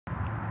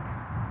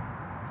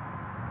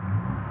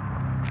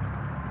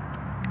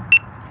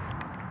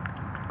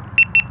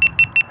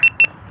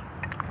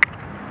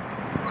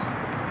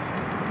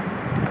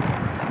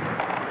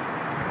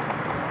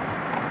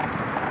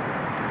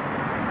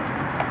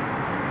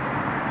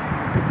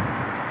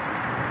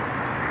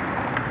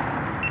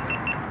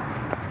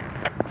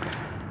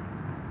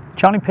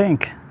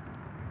JonnyPink.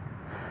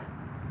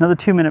 Another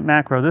 2-minute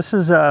macro. This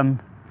is, of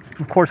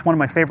course, one of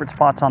my favorite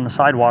spots on the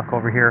sidewalk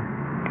over here.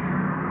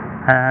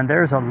 And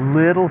there's a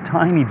little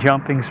tiny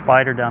jumping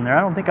spider down there.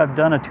 I don't think I've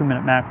done a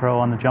 2-minute macro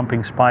on the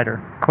jumping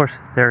spider. Of course,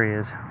 there he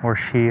is, or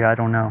she, I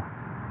don't know.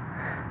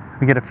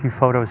 Let me get a few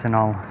photos and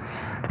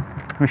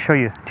let me show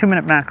you.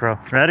 2-minute macro.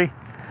 Ready?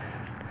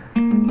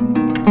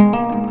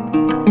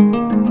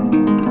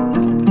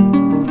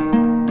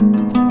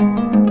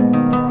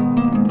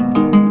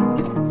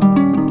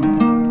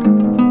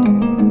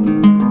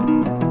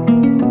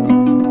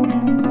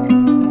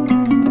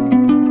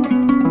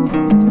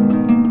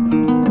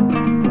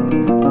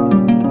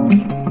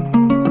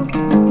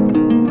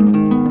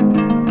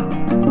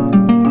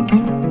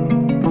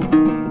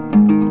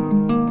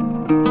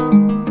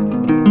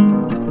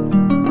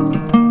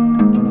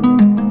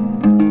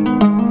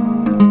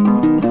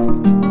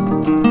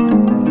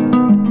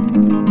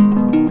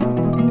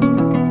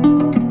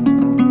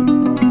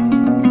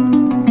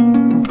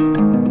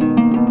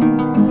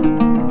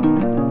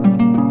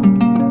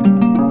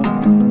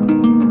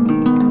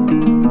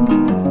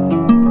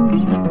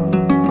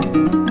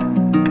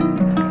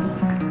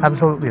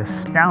 Absolutely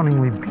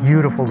astoundingly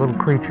beautiful little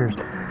creatures.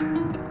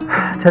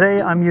 Today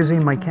I'm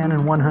using my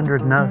Canon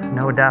 100, no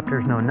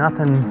adapters, no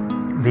nothing,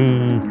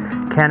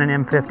 the Canon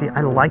M50.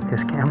 I like this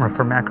camera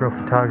for macro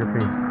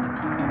photography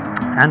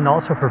and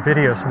also for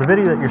video. So the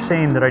video that you're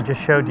seeing that I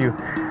just showed you,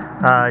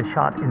 I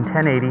shot in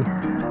 1080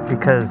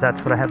 because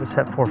that's what I have it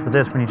set for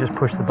this. When you just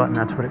push the button,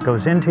 that's what it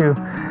goes into.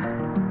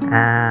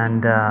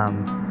 And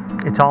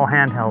it's all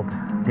handheld.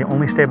 The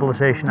only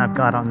stabilization I've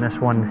got on this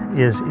one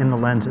is in the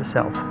lens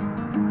itself.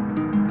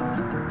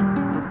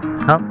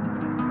 Oh,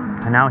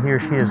 and now he or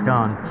she is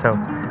gone. So,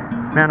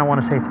 man, I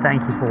want to say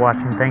thank you for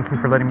watching. Thank you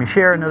for letting me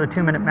share another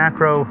 2-minute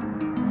macro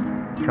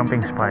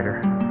jumping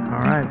spider.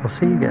 All right, we'll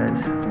see you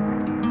guys.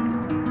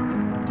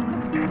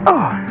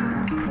 Oh,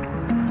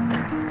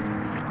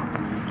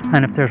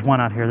 and if there's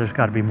one out here, there's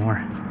got to be more.